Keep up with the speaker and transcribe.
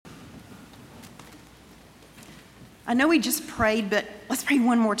I know we just prayed, but let's pray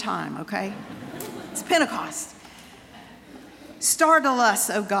one more time, okay? It's Pentecost. Startle us,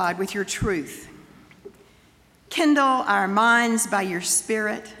 O God, with your truth. Kindle our minds by your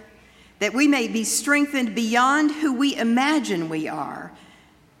Spirit, that we may be strengthened beyond who we imagine we are,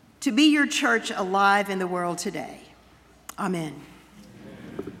 to be your church alive in the world today. Amen.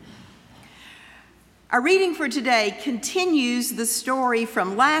 Our reading for today continues the story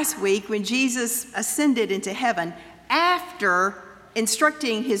from last week when Jesus ascended into heaven after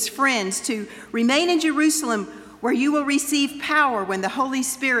instructing his friends to remain in Jerusalem, where you will receive power when the Holy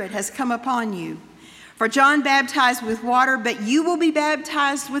Spirit has come upon you. For John baptized with water, but you will be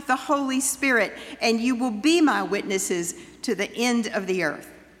baptized with the Holy Spirit, and you will be my witnesses to the end of the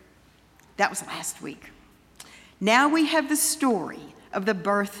earth. That was last week. Now we have the story of the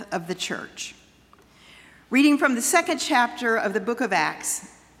birth of the church. Reading from the second chapter of the book of Acts,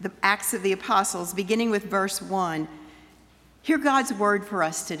 the Acts of the Apostles, beginning with verse 1, hear God's word for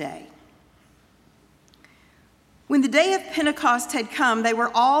us today. When the day of Pentecost had come, they were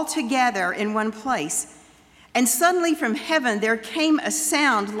all together in one place. And suddenly from heaven there came a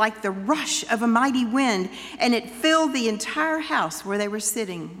sound like the rush of a mighty wind, and it filled the entire house where they were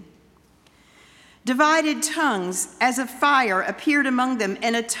sitting. Divided tongues as of fire appeared among them,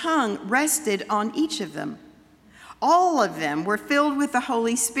 and a tongue rested on each of them. All of them were filled with the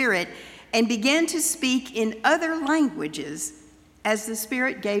Holy Spirit and began to speak in other languages as the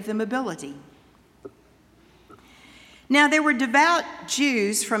Spirit gave them ability. Now there were devout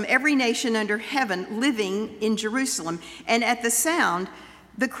Jews from every nation under heaven living in Jerusalem, and at the sound,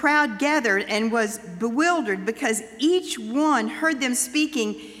 the crowd gathered and was bewildered because each one heard them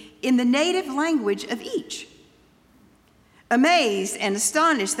speaking in the native language of each. Amazed and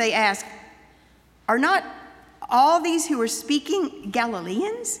astonished, they asked, "Are not all these who are speaking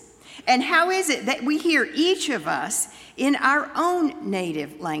Galileans? And how is it that we hear each of us in our own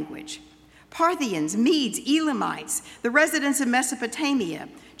native language? Parthians, Medes, Elamites, the residents of Mesopotamia,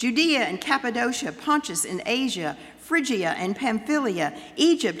 Judea and Cappadocia, Pontus and Asia, Phrygia and Pamphylia,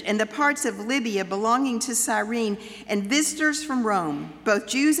 Egypt and the parts of Libya belonging to Cyrene, and visitors from Rome, both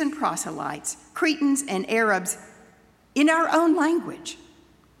Jews and proselytes, Cretans and Arabs, in our own language."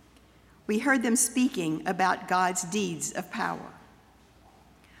 We heard them speaking about God's deeds of power.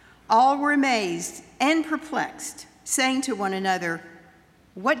 All were amazed and perplexed, saying to one another,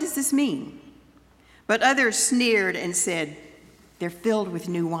 "What does this mean?" But others sneered and said, "They're filled with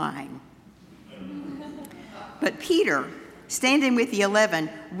new wine." But Peter, standing with the 11,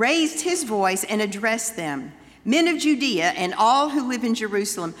 raised his voice and addressed them, "Men of Judea and all who live in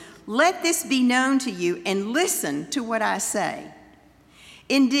Jerusalem, let this be known to you and listen to what I say.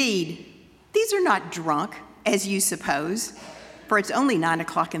 Indeed, these are not drunk, as you suppose, for it's only 9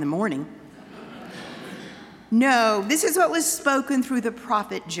 o'clock in the morning. No, this is what was spoken through the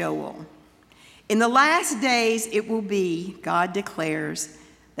prophet Joel. In the last days it will be, God declares,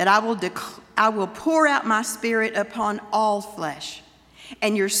 that I will pour out my Spirit upon all flesh,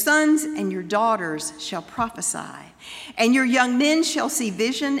 and your sons and your daughters shall prophesy, and your young men shall see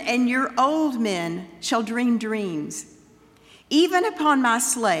vision, and your old men shall dream dreams. Even upon my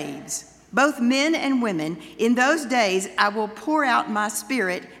slaves, both men and women, in those days I will pour out my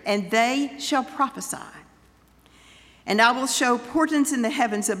Spirit, and they shall prophesy. And I will show portents in the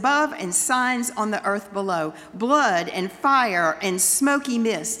heavens above and signs on the earth below, blood and fire and smoky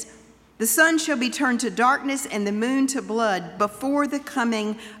mist. The sun shall be turned to darkness and the moon to blood before the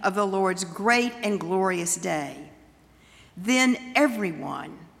coming of the Lord's great and glorious day. Then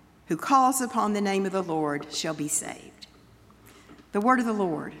everyone who calls upon the name of the Lord shall be saved." The word of the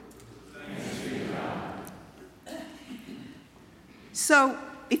Lord. Thanks be to God. So,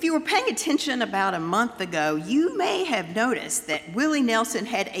 if you were paying attention about a month ago, you may have noticed that Willie Nelson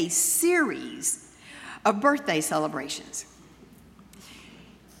had a series of birthday celebrations.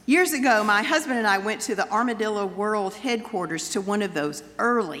 Years ago, my husband and I went to the Armadillo World headquarters to one of those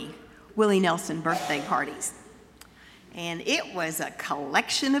early Willie Nelson birthday parties. And it was a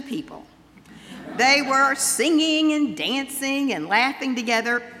collection of people. They were singing and dancing and laughing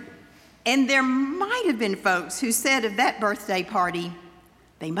together. And there might have been folks who said of that birthday party,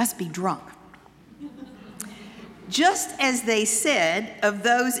 "They must be drunk." Just as they said of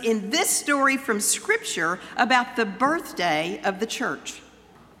those in this story from Scripture about the birthday of the church.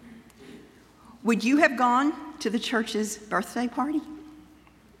 Would you have gone to the church's birthday party?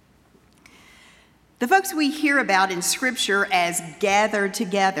 The folks we hear about in Scripture as gathered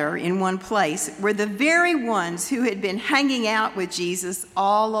together in one place were the very ones who had been hanging out with Jesus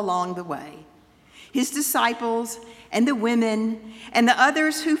all along the way. his disciples and the women and the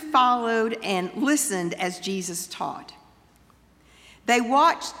others who followed and listened as Jesus taught. They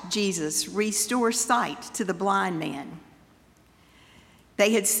watched Jesus restore sight to the blind man.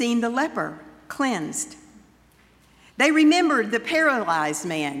 They had seen the leper cleansed. They remembered the paralyzed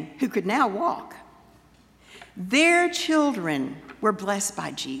man who could now walk. Their children were blessed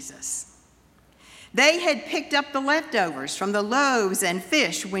by Jesus. They had picked up the leftovers from the loaves and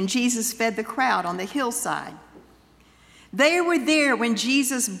fish when Jesus fed the crowd on the hillside. They were there when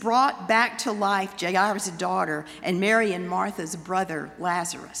Jesus brought back to life Jairus' daughter and Mary and Martha's brother,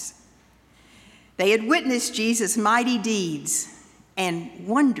 Lazarus. They had witnessed Jesus' mighty deeds and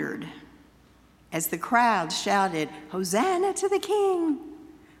wondered as the crowd shouted, "Hosanna to the King,"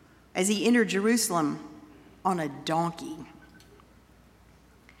 as he entered Jerusalem on a donkey.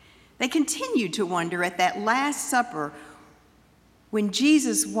 They continued to wonder at that Last Supper when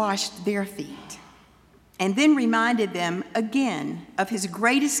Jesus washed their feet and then reminded them again of his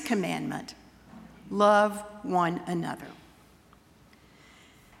greatest commandment, love one another.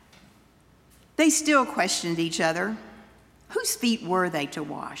 They still questioned each other. Whose feet were they to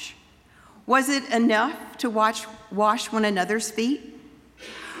wash? Was it enough to wash one another's feet?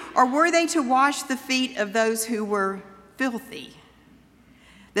 Or were they to wash the feet of those who were filthy?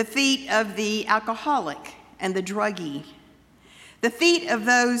 The feet of the alcoholic and the druggie? The feet of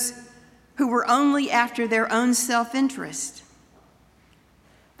those who were only after their own self-interest?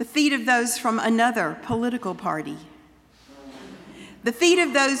 The feet of those from another political party? The feet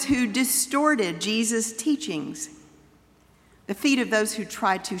of those who distorted Jesus' teachings? The feet of those who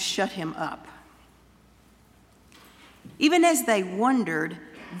tried to shut him up? Even as they wondered,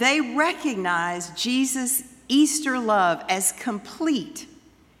 they recognized Jesus' Easter love as complete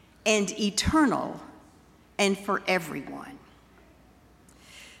and eternal and for everyone.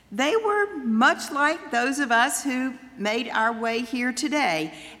 They were much like those of us who made our way here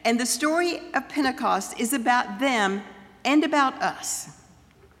today, and the story of Pentecost is about them and about us.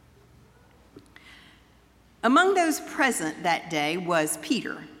 Among those present that day was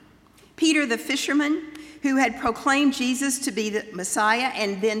Peter. Peter the fisherman who had proclaimed Jesus to be the Messiah,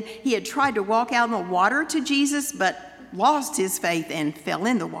 and then he had tried to walk out on the water to Jesus, but lost his faith and fell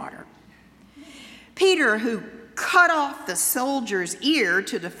in the water. Peter, who cut off the soldier's ear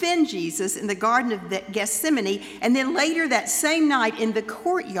to defend Jesus in the Garden of Gethsemane, and then later that same night in the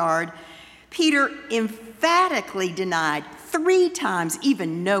courtyard, Peter emphatically denied 3 times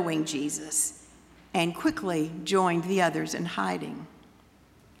even knowing Jesus, and quickly joined the others in hiding.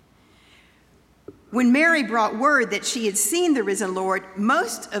 When Mary brought word that she had seen the risen Lord,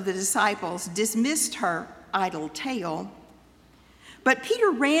 most of the disciples dismissed her idle tale. But Peter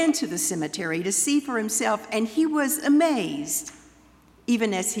ran to the cemetery to see for himself, and he was amazed,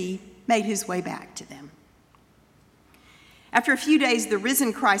 even as he made his way back to them. After a few days, the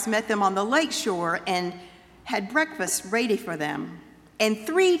risen Christ met them on the lake shore and had breakfast ready for them, and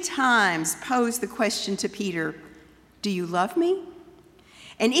 3 times posed the question to Peter, "Do you love me?"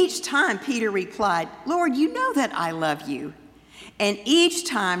 And each time Peter replied, "Lord, you know that I love you." And each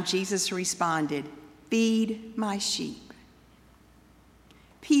time Jesus responded, "Feed my sheep."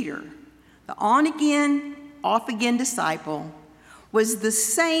 Peter, the on-again, off-again disciple, was the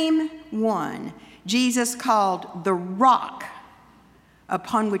same one Jesus called the rock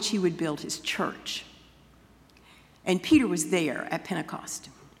upon which he would build his church. And Peter was there at Pentecost.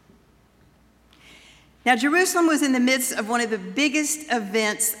 Now, Jerusalem was in the midst of one of the biggest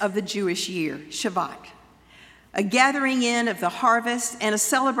events of the Jewish year, Shabbat, a gathering in of the harvest and a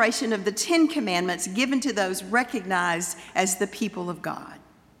celebration of the 10 Commandments given to those recognized as the people of God.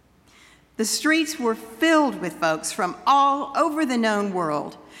 The streets were filled with folks from all over the known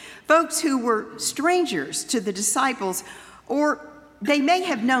world, folks who were strangers to the disciples, or they may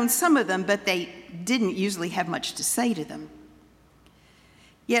have known some of them, but they didn't usually have much to say to them.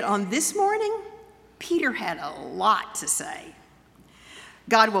 Yet on this morning, Peter had a lot to say.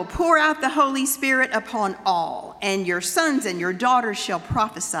 God will pour out the Holy Spirit upon all, and your sons and your daughters shall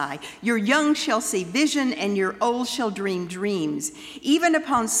prophesy. Your young shall see vision, and your old shall dream dreams. Even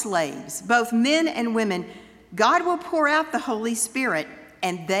upon slaves, both men and women, God will pour out the Holy Spirit,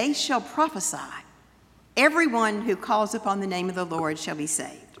 and they shall prophesy. Everyone who calls upon the name of the Lord shall be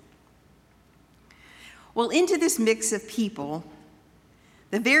saved. Well, into this mix of people,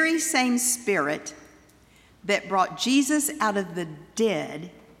 the very same Spirit that brought Jesus out of the dead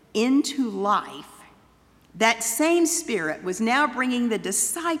into life, that same Spirit was now bringing the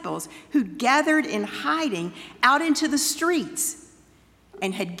disciples who gathered in hiding out into the streets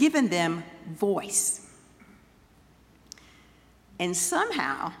and had given them voice. And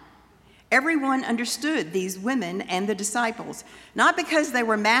somehow, Everyone understood these women and the disciples, not because they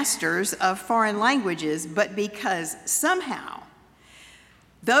were masters of foreign languages, but because somehow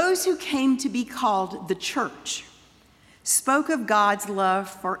those who came to be called the church spoke of God's love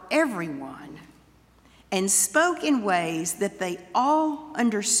for everyone and spoke in ways that they all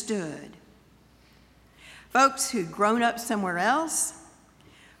understood. Folks who'd grown up somewhere else,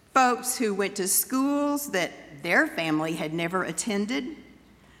 folks who went to schools that their family had never attended,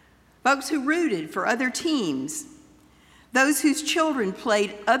 folks who rooted for other teams, those whose children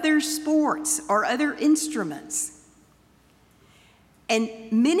played other sports or other instruments. And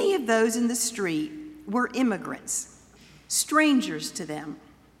many of those in the street were immigrants, strangers to them.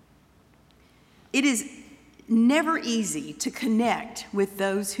 It is never easy to connect with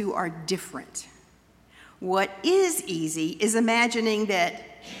those who are different. What is easy is imagining that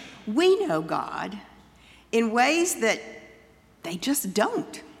we know God in ways that they just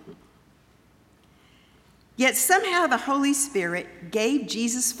don't. Yet somehow the Holy Spirit gave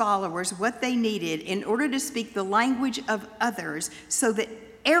Jesus' followers what they needed in order to speak the language of others so that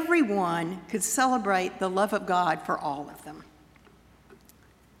everyone could celebrate the love of God for all of them.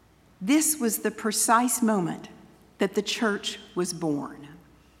 This was the precise moment that the church was born.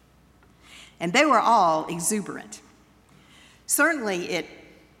 And they were all exuberant. Certainly, it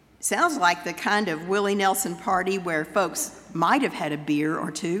sounds like the kind of Willie Nelson party where folks might have had a beer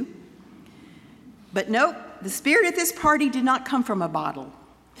or two. But nope, the spirit at this party did not come from a bottle.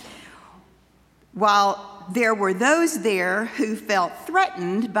 While there were those there who felt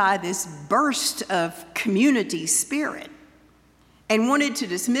threatened by this burst of community spirit and wanted to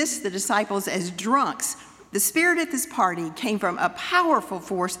dismiss the disciples as drunks, the spirit at this party came from a powerful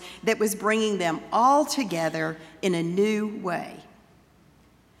force that was bringing them all together in a new way.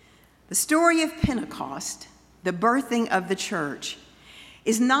 The story of Pentecost, the birthing of the church,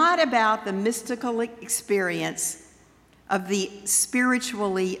 is not about the mystical experience of the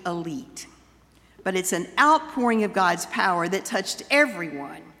spiritually elite, but it's an outpouring of God's power that touched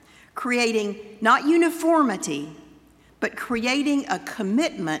everyone, creating not uniformity, but creating a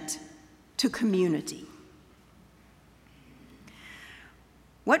commitment to community.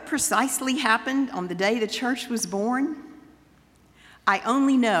 What precisely happened on the day the church was born? I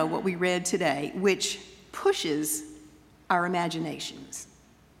only know what we read today, which pushes our imaginations.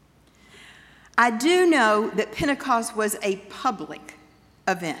 I do know that Pentecost was a public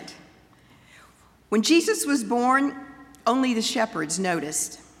event. When Jesus was born, only the shepherds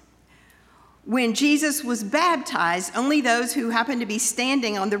noticed. When Jesus was baptized, only those who happened to be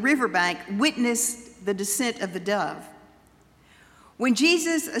standing on the riverbank witnessed the descent of the dove. When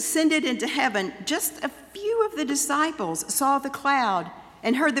Jesus ascended into heaven, just a few of the disciples saw the cloud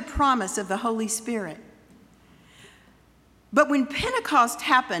and heard the promise of the Holy Spirit. But when Pentecost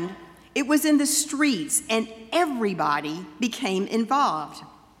happened, it was in the streets and everybody became involved.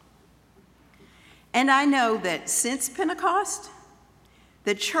 And I know that since Pentecost,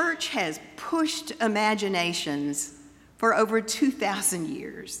 the church has pushed imaginations for over 2,000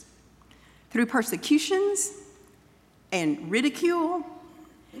 years through persecutions and ridicule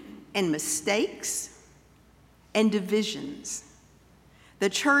and mistakes and divisions. The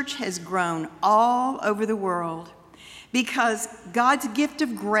church has grown all over the world because God's gift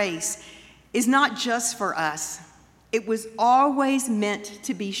of grace is not just for us. It was always meant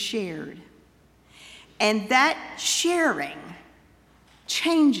to be shared. And that sharing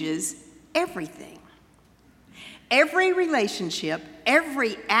changes everything. Every relationship,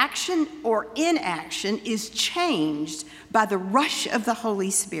 every action or inaction is changed by the rush of the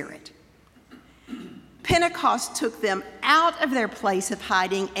Holy Spirit. Pentecost took them out of their place of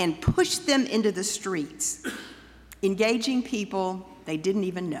hiding and pushed them into the streets, engaging people they didn't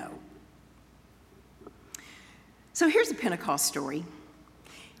even know. So here's a Pentecost story.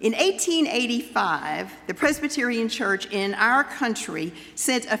 In 1885, the Presbyterian Church in our country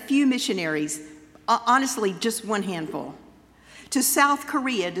sent a few missionaries, honestly just one handful, to South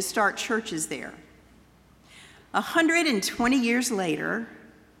Korea to start churches there. 120 years later,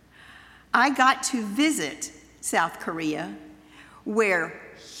 I got to visit South Korea, where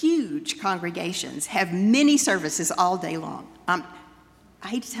huge congregations have many services all day long. I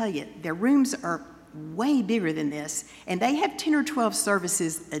hate to tell you, their rooms are way bigger than this, and they have 10 or 12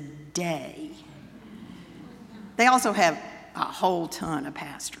 services a day. They also have a whole ton of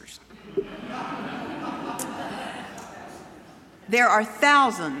pastors. There are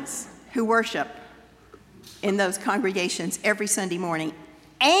thousands who worship in those congregations every Sunday morning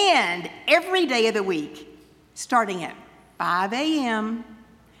and every day of the week, starting at 5 a.m.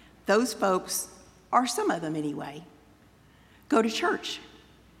 Those folks, or some of them anyway, go to church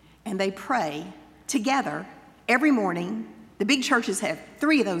and they pray together every morning. The big churches have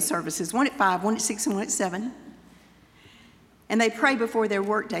 3 of those services, one at 5, one at 6, and one at 7. And they pray before their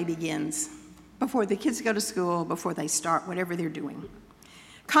workday begins, before the kids go to school, before they start whatever they're doing.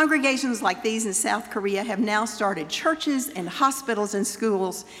 Congregations like these in South Korea have now started churches and hospitals and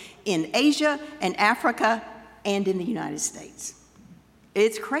schools in Asia and Africa and in the United States.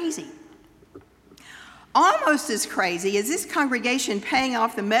 It's crazy. Almost as crazy is this congregation paying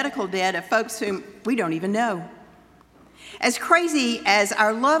off the medical debt of folks whom we don't even know. As crazy as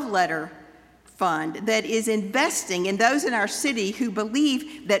our Love Letter Fund that is investing in those in our city who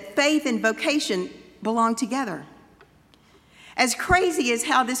believe that faith and vocation belong together. As crazy as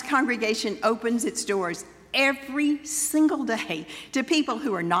how this congregation opens its doors every single day to people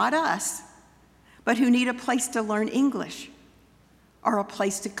who are not us, but who need a place to learn English or a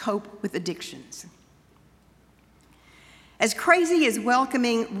place to cope with addictions. As crazy as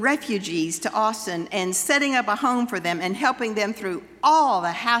welcoming refugees to Austin and setting up a home for them and helping them through all the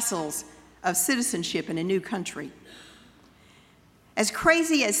hassles of citizenship in a new country. As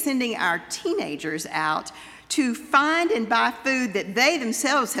crazy as sending our teenagers out to find and buy food that they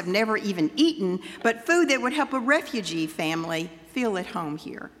themselves have never even eaten, but food that would help a refugee family feel at home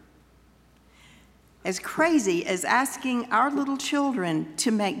here. As crazy as asking our little children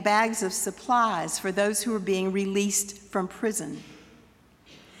to make bags of supplies for those who are being released from prison.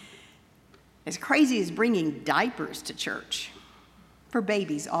 As crazy as bringing diapers to church for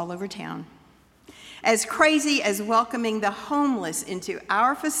babies all over town. As crazy as welcoming the homeless into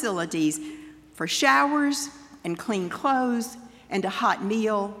our facilities for showers and clean clothes and a hot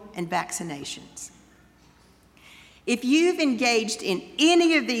meal and vaccinations. If you've engaged in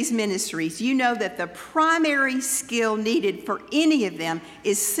any of these ministries, you know that the primary skill needed for any of them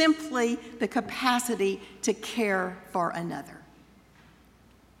is simply the capacity to care for another.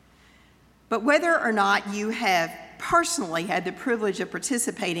 But whether or not you have personally had the privilege of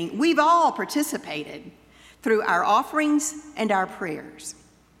participating, we've all participated through our offerings and our prayers.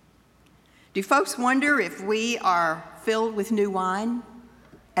 Do folks wonder if we are filled with new wine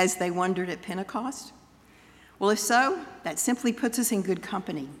as they wondered at Pentecost? Well, if so, that simply puts us in good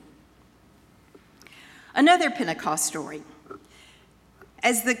company. Another Pentecost story.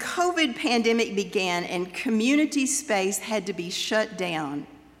 As the COVID pandemic began and community space had to be shut down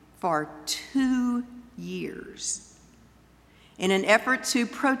for 2 years in an effort to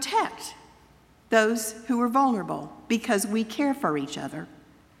protect those who were vulnerable because we care for each other,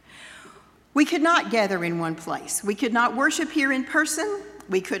 we could not gather in one place. We could not worship here in person.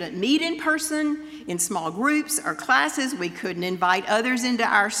 We couldn't meet in person in small groups or classes. We couldn't invite others into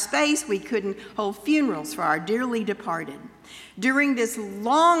our space. We couldn't hold funerals for our dearly departed. During this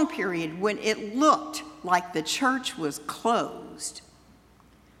long period when it looked like the church was closed,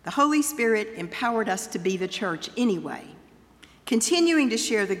 the Holy Spirit empowered us to be the church anyway, continuing to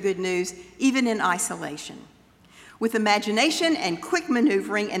share the good news even in isolation. With imagination and quick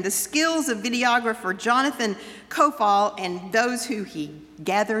maneuvering and the skills of videographer Jonathan Kofal and those who he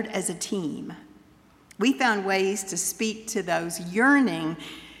gathered as a team, we found ways to speak to those yearning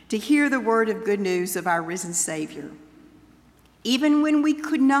to hear the word of good news of our risen Savior, even when we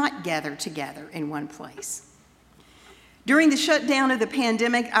could not gather together in one place. During the shutdown of the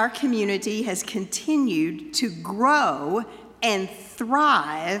pandemic, our community has continued to grow and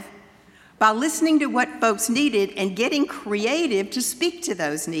thrive by listening to what folks needed and getting creative to speak to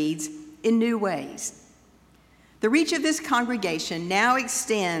those needs in new ways. The reach of this congregation now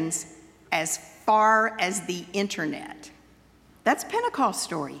extends as far as the internet. That's Pentecost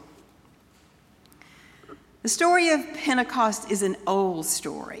story. The story of Pentecost is an old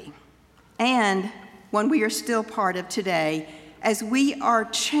story, and one we are still part of today as we are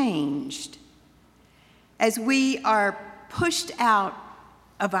changed, as we are pushed out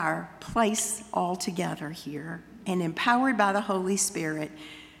of our place altogether here and empowered by the Holy Spirit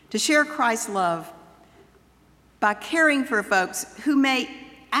to share Christ's love by caring for folks who may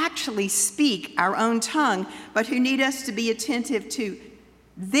actually speak our own tongue, but who need us to be attentive to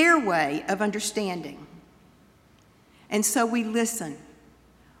their way of understanding. And so we listen.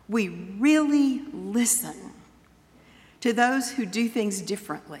 We really listen to those who do things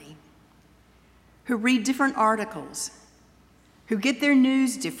differently, who read different articles, who get their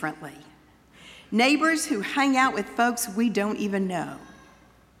news differently, neighbors who hang out with folks we don't even know.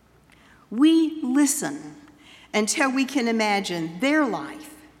 We listen until we can imagine their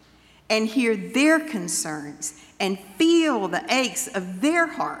life and hear their concerns and feel the aches of their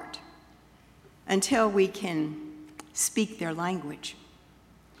heart until we can speak their language.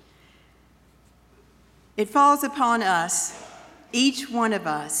 It falls upon us each one of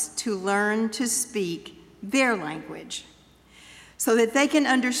us to learn to speak their language so that they can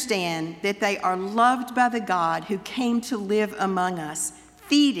understand that they are loved by the God who came to live among us,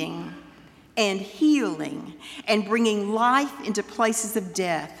 feeding and healing and bringing life into places of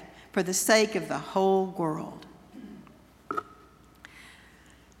death for the sake of the whole world.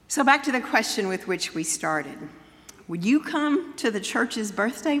 So back to the question with which we started. Would you come to the church's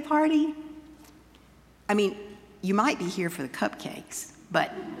birthday party? I mean, you might be here for the cupcakes,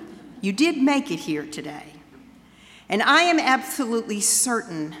 but you did make it here today. And I am absolutely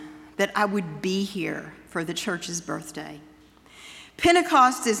certain that I would be here for the church's birthday.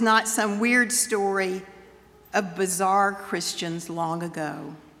 Pentecost is not some weird story of bizarre Christians long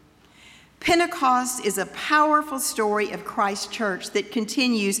ago. Pentecost is a powerful story of Christ's church that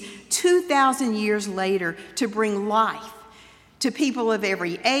continues 2,000 years later to bring life to people of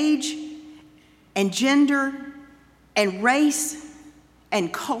every age and gender and race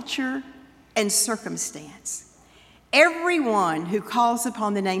and culture and circumstance. Everyone who calls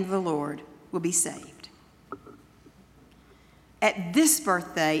upon the name of the Lord will be saved. At this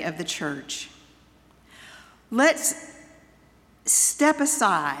birthday of the church, let's step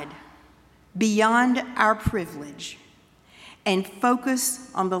aside beyond our privilege and focus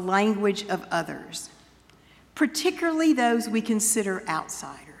on the language of others, particularly those we consider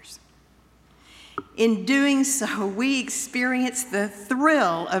outsiders. In doing so, we experience the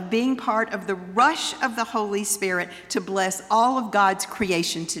thrill of being part of the rush of the Holy Spirit to bless all of God's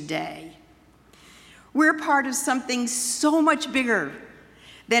creation today. We're part of something so much bigger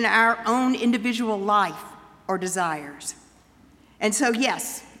than our own individual life or desires. And so,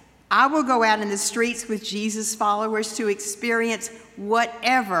 yes, I will go out in the streets with Jesus' followers to experience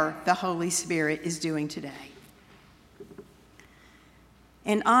whatever the Holy Spirit is doing today.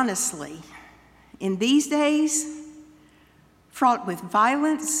 And honestly, in these days, fraught with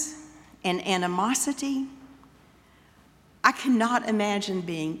violence and animosity, I cannot imagine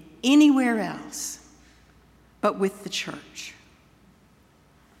being anywhere else but with the church.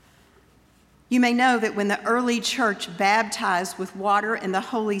 You may know that when the early church baptized with water and the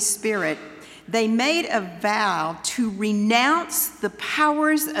Holy Spirit, they made a vow to renounce the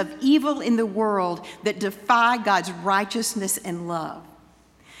powers of evil in the world that defy God's righteousness and love.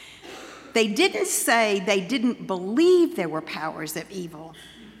 They didn't say they didn't believe there were powers of evil,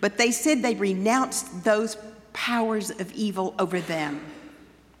 but they said they renounced those powers of evil over them.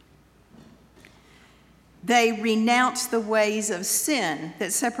 They renounced the ways of sin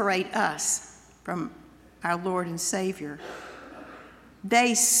that separate us from our Lord and Savior.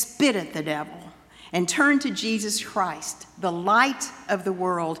 They spit at the devil and turned to Jesus Christ, the light of the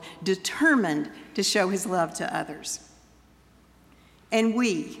world, determined to show his love to others. And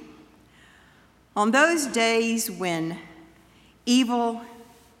we, on those days when evil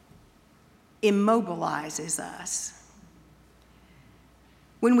immobilizes us,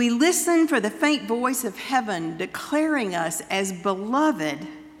 when we listen for the faint voice of heaven declaring us as beloved,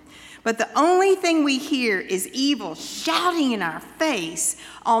 but the only thing we hear is evil shouting in our face,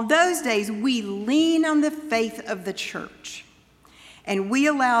 on those days we lean on the faith of the church and we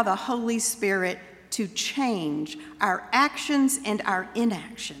allow the Holy Spirit to change our actions and our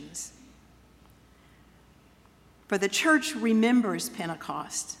inactions. For the church remembers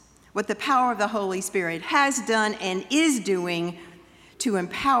Pentecost, what the power of the Holy Spirit has done and is doing to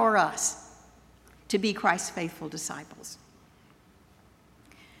empower us to be Christ's faithful disciples.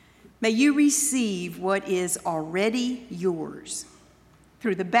 May you receive what is already yours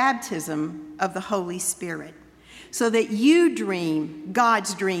through the baptism of the Holy Spirit, so that you dream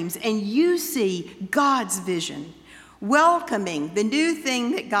God's dreams and you see God's vision, welcoming the new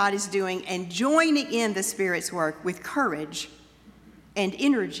thing that God is doing and joining in the Spirit's work with courage and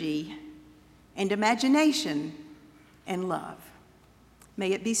energy and imagination and love.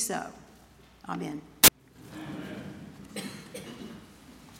 May it be so. Amen.